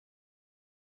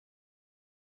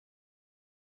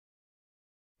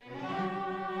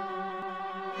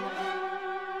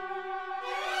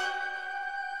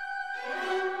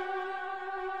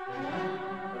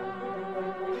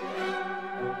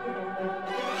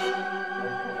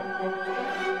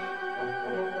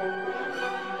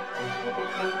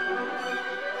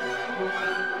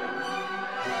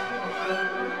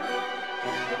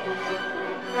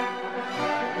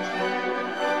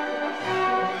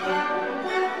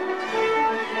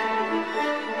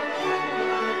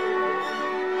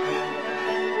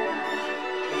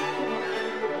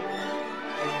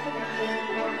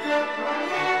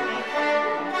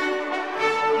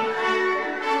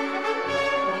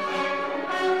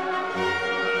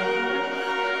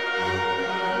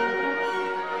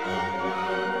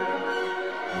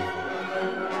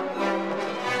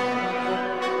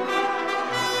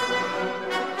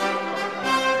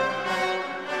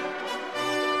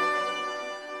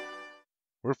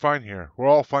We're fine here. We're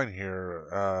all fine here.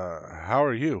 How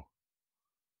are you?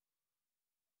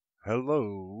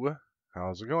 Hello.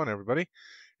 How's it going, everybody?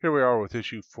 Here we are with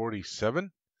issue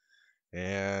 47,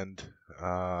 and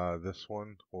this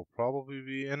one will probably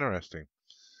be interesting.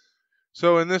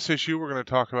 So in this issue, we're going to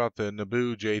talk about the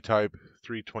Naboo J-Type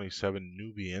 327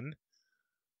 Nubian.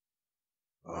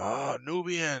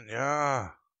 Nubian, yeah.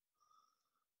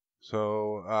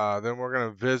 So then we're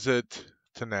going to visit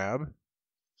Tanab.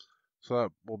 So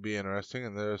that will be interesting.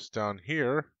 And this down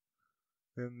here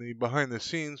in the behind the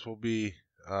scenes will be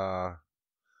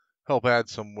help add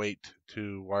some weight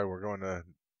to why we're going to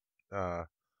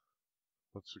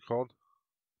what's it called?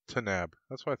 Tanab.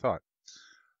 That's what I thought.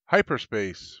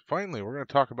 Hyperspace. Finally, we're going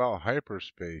to talk about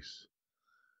hyperspace.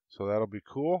 So that'll be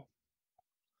cool.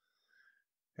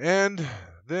 And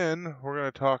then we're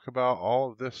going to talk about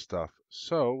all of this stuff.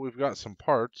 So we've got some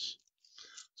parts.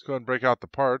 Let's go ahead and break out the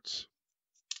parts.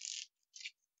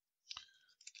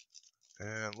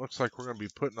 And looks like we're going to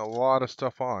be putting a lot of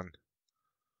stuff on.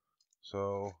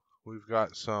 So we've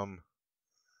got some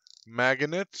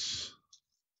magnets.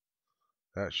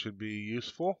 That should be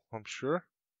useful, I'm sure.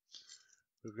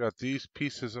 We've got these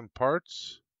pieces and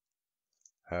parts.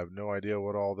 Have no idea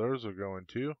what all those are going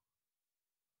to.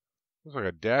 Looks like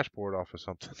a dashboard off of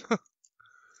something.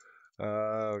 We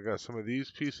got some of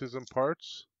these pieces and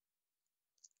parts.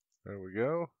 There we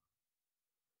go.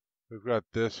 We've got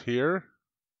this here.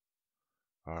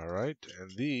 All right, and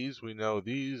these, we know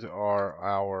these are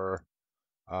our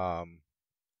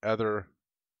other,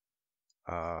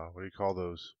 what do you call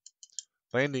those?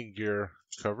 Landing gear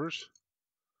covers.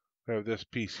 We have this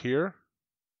piece here.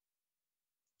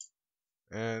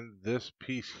 And this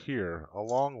piece here,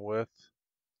 along with,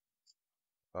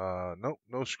 nope,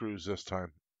 no screws this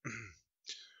time.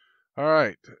 All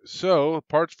right, so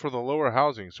parts for the lower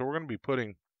housing. So we're going to be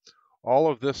putting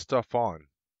all of this stuff on,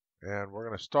 and we're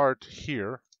going to start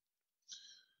here.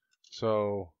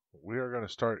 So we are going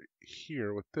to start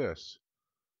here with this.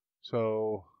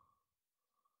 So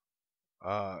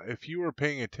if you were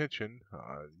paying attention,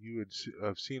 you would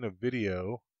have seen a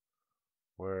video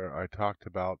where I talked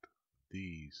about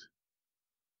these.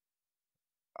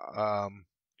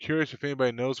 Curious if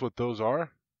anybody knows what those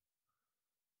are?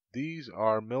 These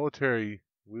are military,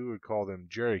 we would call them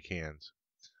jerry cans.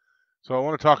 So I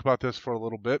want to talk about this for a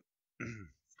little bit.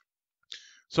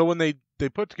 So when they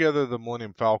put together the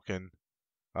Millennium Falcon,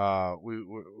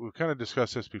 we kind of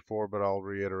discussed this before, but I'll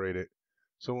reiterate it.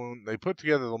 So when they put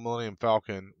together the Millennium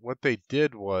Falcon, what they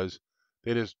did was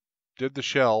they just did the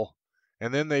shell,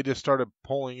 and then they just started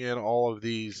pulling in all of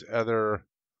these other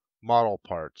model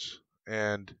parts.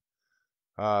 And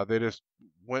they just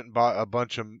went and bought a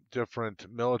bunch of different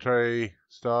military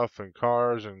stuff and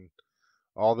cars and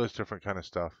all this different kind of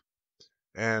stuff.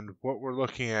 And what we're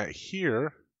looking at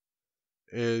here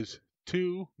is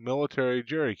two military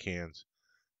jerry cans.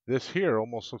 This here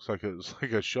almost looks like it's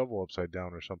like a shovel upside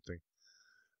down or something.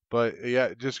 But yeah,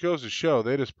 it just goes to show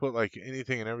they just put like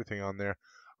anything and everything on there.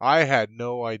 I had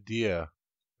no idea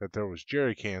that there was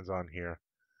jerry cans on here.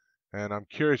 And I'm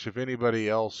curious if anybody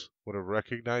else would have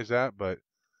recognized that, but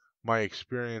my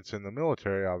experience in the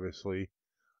military obviously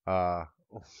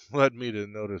led me to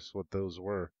notice what those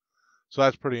were. So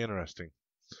that's pretty interesting.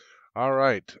 All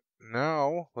right,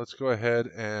 now let's go ahead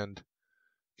and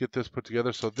get this put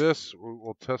together. So this,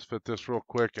 we'll test fit this real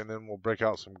quick, and then we'll break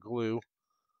out some glue.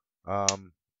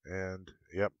 And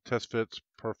yep, test fits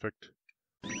perfect.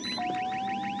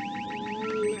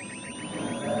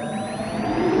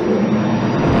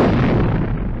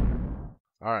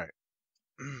 All right.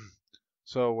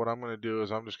 So what I'm going to do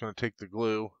is I'm just going to take the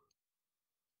glue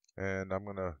and I'm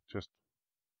going to just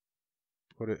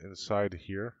put it inside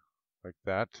here like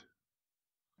that.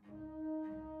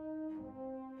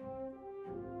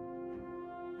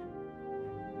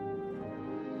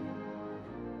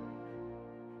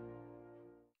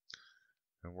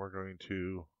 And we're going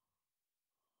to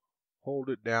hold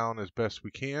it down as best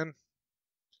we can.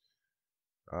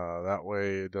 That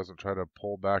way it doesn't try to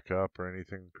pull back up or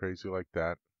anything crazy like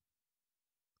that.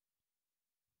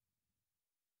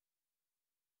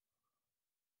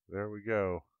 There we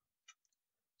go.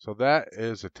 So that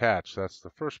is attached. That's the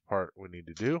first part we need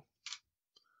to do.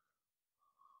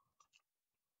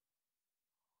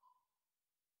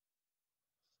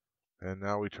 And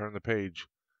now we turn the page.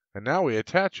 And now we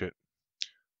attach it.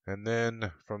 And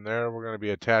then from there we're going to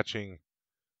be attaching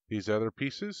these other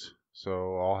pieces.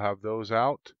 So I'll have those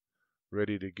out,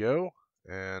 ready to go.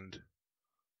 And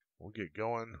we'll get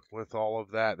going with all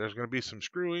of that. There's going to be some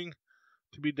screwing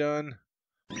to be done.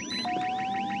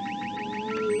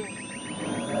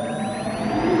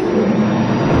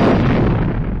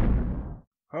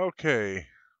 Okay,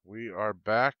 we are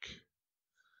back,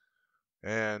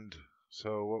 and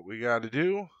so what we got to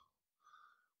do,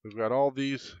 we've got all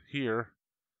these here,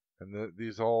 and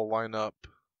these all line up,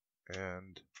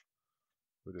 and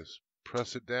we just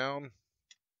press it down,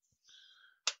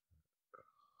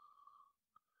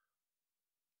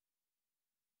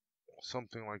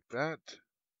 something like that,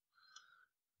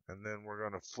 and then we're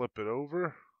going to flip it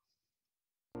over.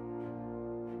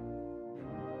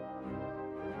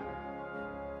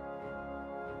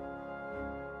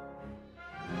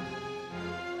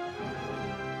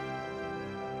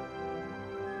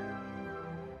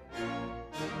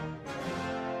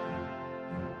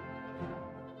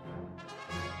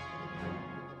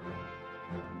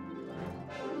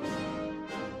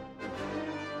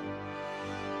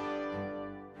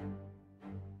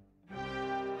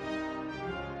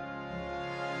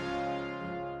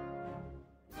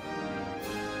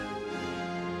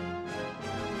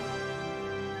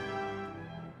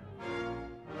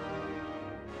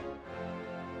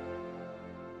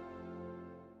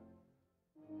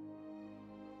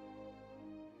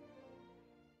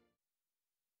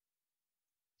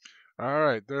 All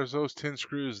right, there's those 10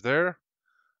 screws there.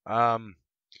 While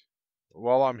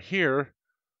I'm here,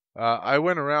 I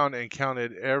went around and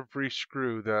counted every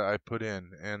screw that I put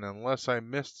in, and unless I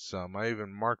missed some, I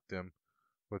even marked them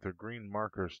with a green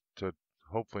markers to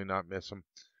hopefully not miss them.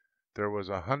 There was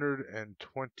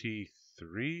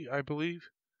 123, I believe,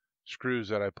 screws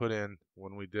that I put in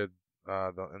when we did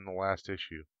in the last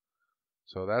issue.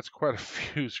 So that's quite a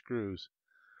few screws.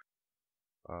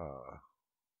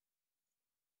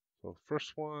 So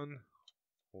first one,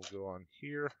 we'll go on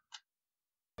here.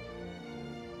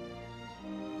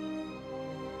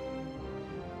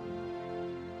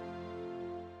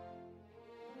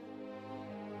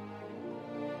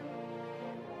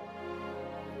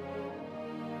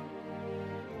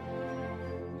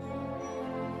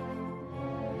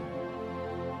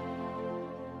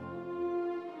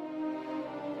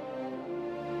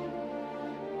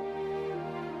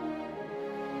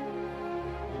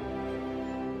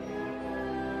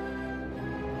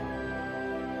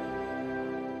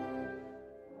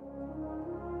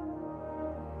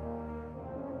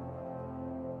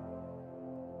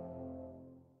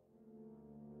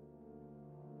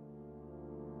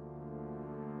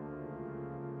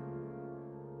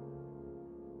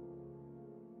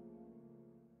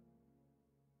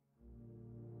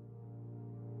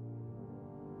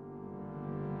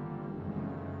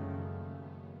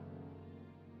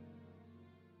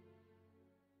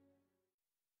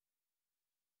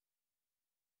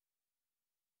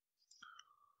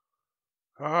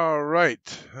 All right,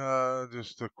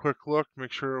 just a quick look,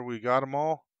 make sure we got them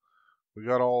all. We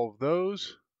got all of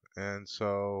those, and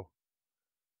so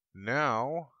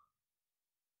now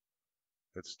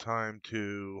it's time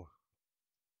to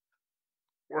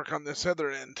work on this other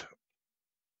end.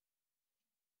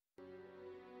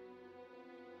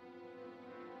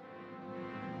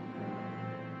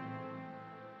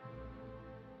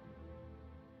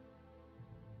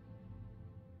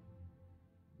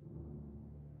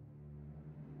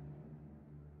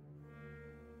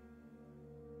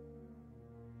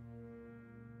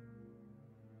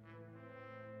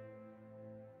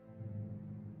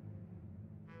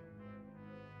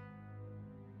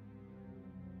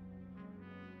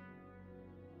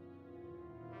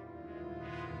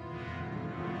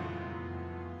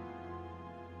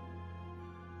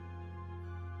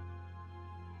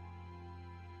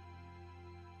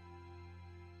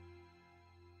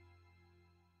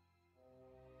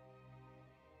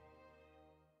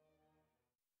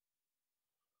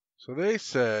 So they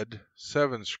said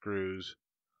 7 screws,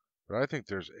 but I think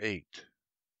there's 8.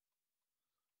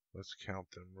 Let's count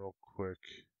them real quick.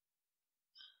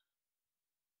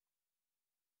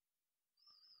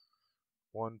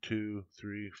 1, 2,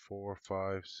 3, 4,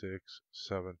 5, 6,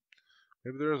 7.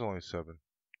 Maybe there is only 7.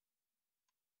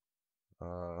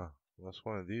 Unless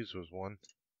one of these was 1.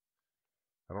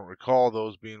 I don't recall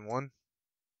those being 1.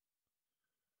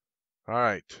 All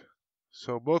right.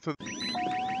 So both of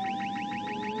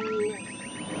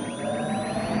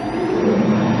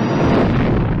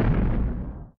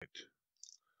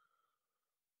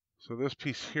So this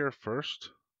piece here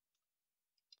first,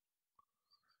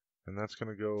 and that's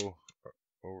going to go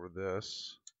over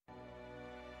this.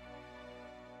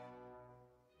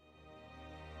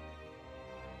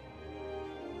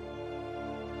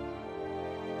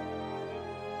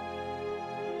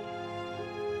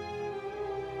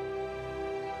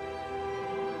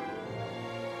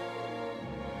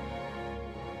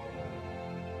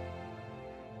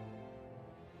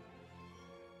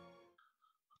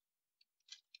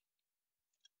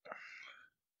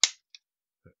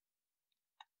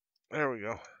 There we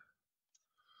go.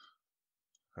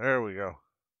 There we go.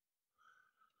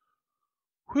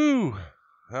 Whew.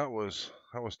 That was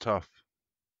tough.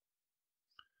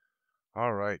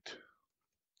 All right.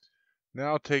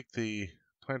 Now take the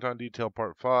Plant on Detail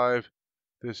Part 5.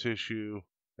 This issue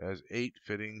has 8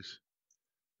 fittings.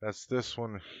 That's this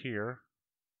one here.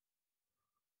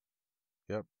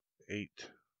 Yep, 8. There's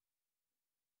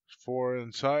 4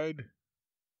 inside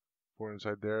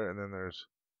there, and then there's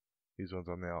these ones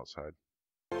on the outside.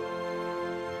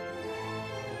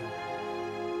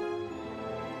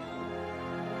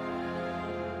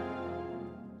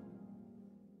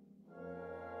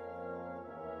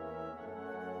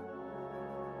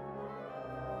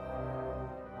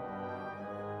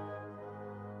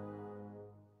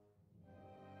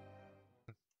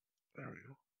 There we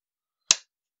go.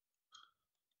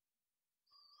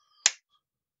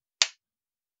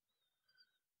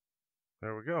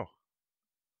 There we go.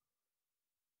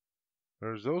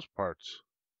 There's those parts.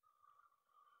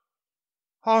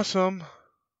 Awesome.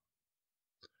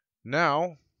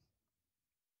 Now,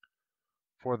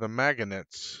 for the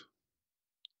magnets.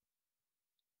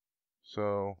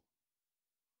 So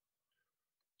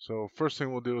first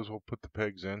thing we'll do is we'll put the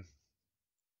pegs in.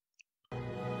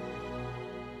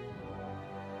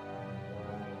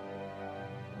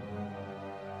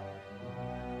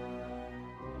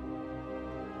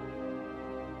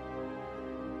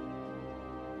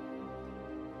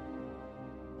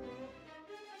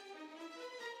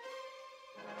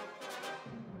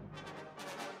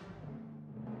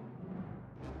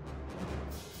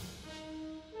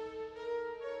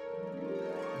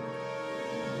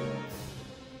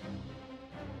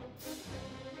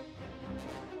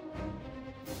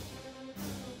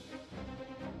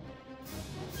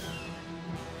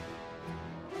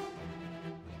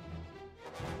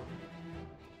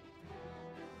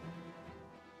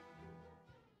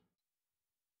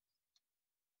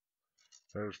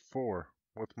 There's 4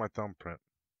 with my thumbprint.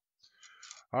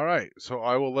 Alright, so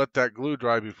I will let that glue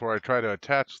dry before I try to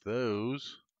attach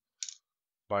those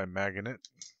by magnet.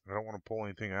 I don't want to pull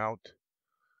anything out.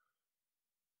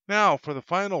 Now for the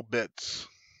final bits.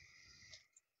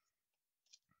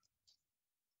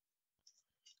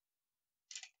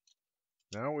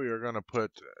 Now we are going to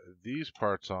put these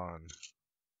parts on.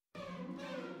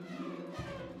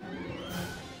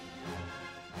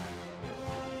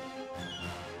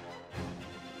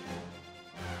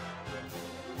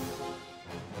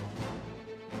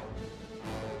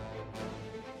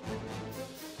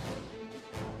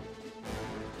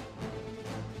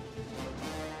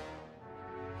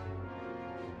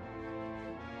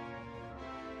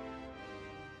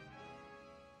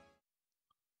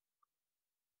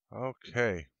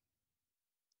 Okay.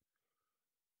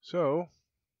 So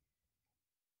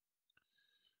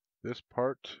this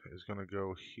part is going to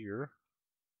go here.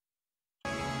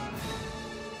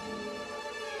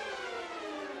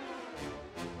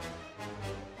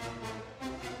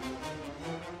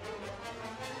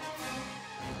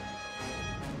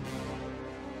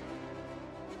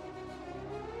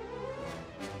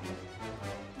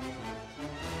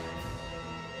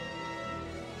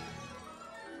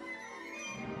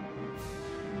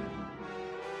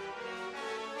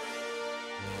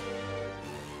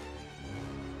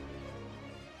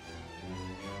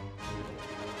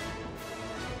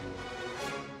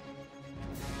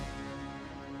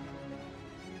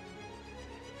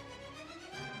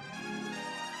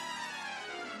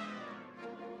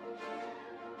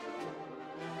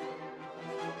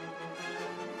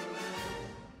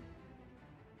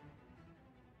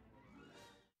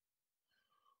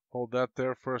 Hold that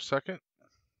there for a second.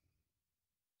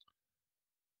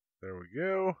 There we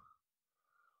go.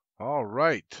 All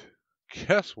right.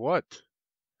 Guess what?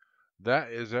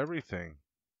 That is everything.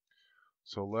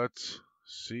 So let's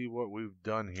see what we've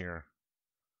done here.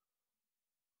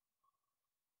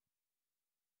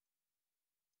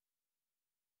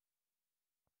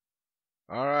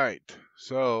 All right.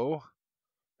 So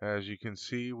as you can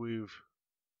see, we've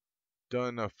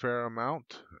done a fair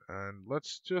amount, and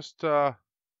let's just let's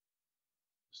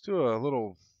do a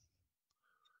little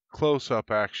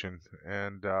close-up action,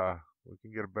 and we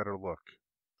can get a better look.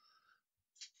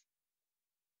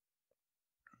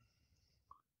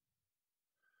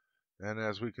 And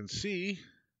as we can see,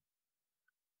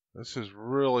 this is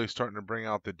really starting to bring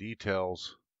out the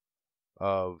details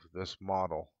of this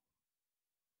model.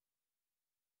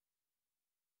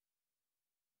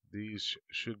 These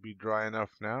should be dry enough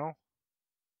now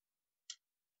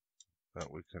that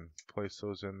we can place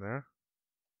those in there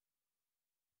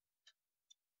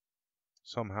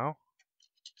somehow.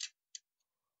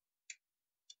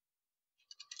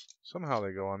 Somehow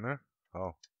they go on there.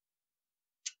 Oh,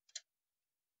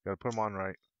 Got to put them on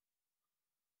right.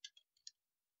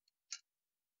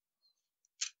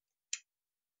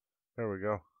 There we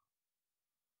go.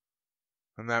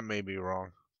 And that may be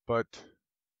wrong, but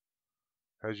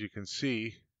as you can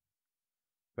see,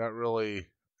 that really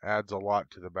adds a lot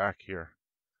to the back here.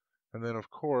 And then of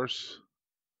course,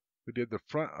 we did the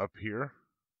front up here.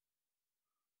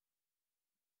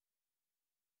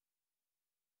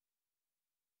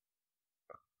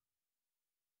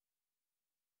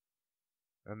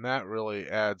 And that really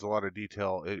adds a lot of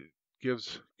detail. It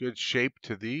gives good shape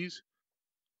to these.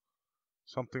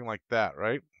 Something like that,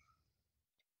 right?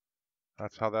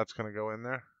 That's how that's going to go in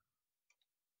there.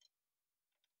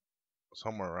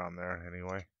 Somewhere around there,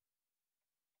 anyway.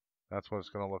 That's what it's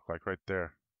going to look like right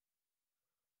there.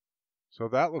 So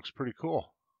that looks pretty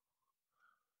cool.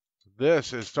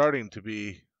 This is starting to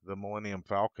be the Millennium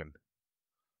Falcon.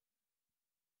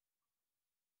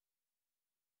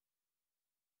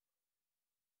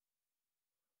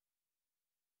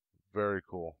 Very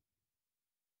cool.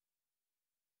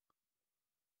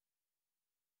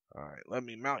 All right, let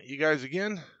me mount you guys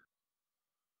again.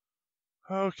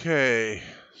 Okay,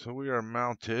 so we are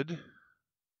mounted.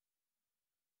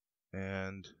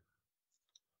 And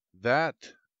that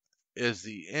is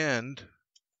the end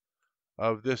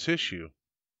of this issue.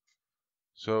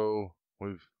 So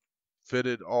we've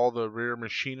fitted all the rear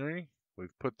machinery.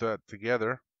 We've put that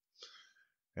together.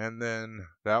 And then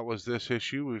that was this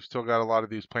issue. We've still got a lot of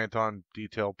these plant-on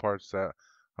detail parts that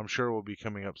I'm sure will be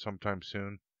coming up sometime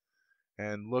soon.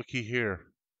 And looky here.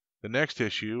 The next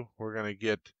issue, we're going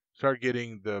to start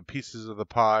getting the pieces of the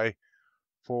pie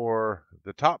for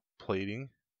the top plating,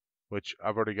 which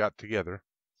I've already got together.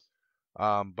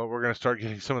 But we're going to start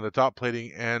getting some of the top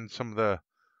plating and some of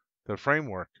the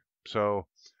framework. So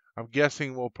I'm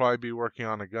guessing we'll probably be working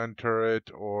on a gun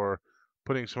turret or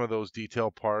putting some of those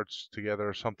detail parts together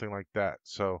or something like that.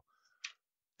 So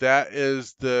that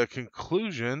is the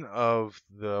conclusion of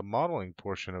the modeling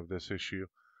portion of this issue.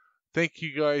 Thank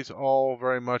you guys all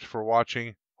very much for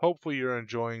watching. Hopefully you're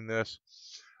enjoying this.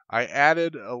 I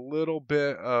added a little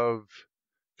bit of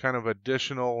kind of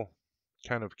additional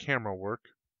kind of camera work,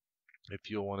 if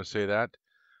you'll want to say that.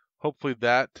 Hopefully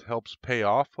that helps pay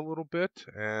off a little bit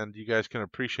and you guys can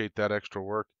appreciate that extra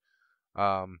work.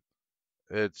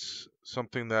 It's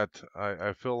something that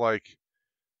I feel like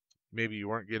maybe you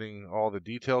weren't getting all the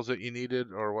details that you needed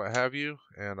or what have you,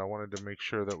 and I wanted to make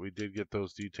sure that we did get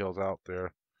those details out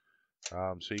there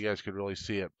so you guys could really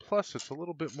see it. Plus, it's a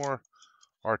little bit more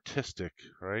artistic,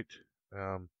 right?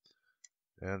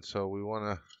 And so we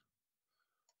want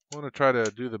to try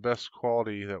to do the best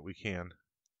quality that we can.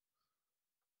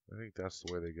 I think that's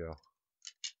the way they go.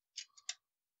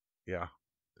 Yeah,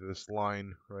 this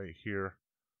line right here,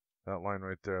 that line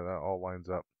right there, that all lines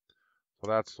up. So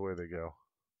that's the way they go.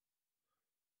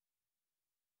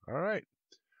 All right.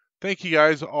 Thank you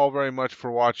guys all very much for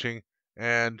watching,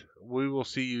 and we will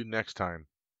see you next time.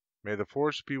 May the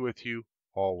force be with you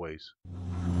always.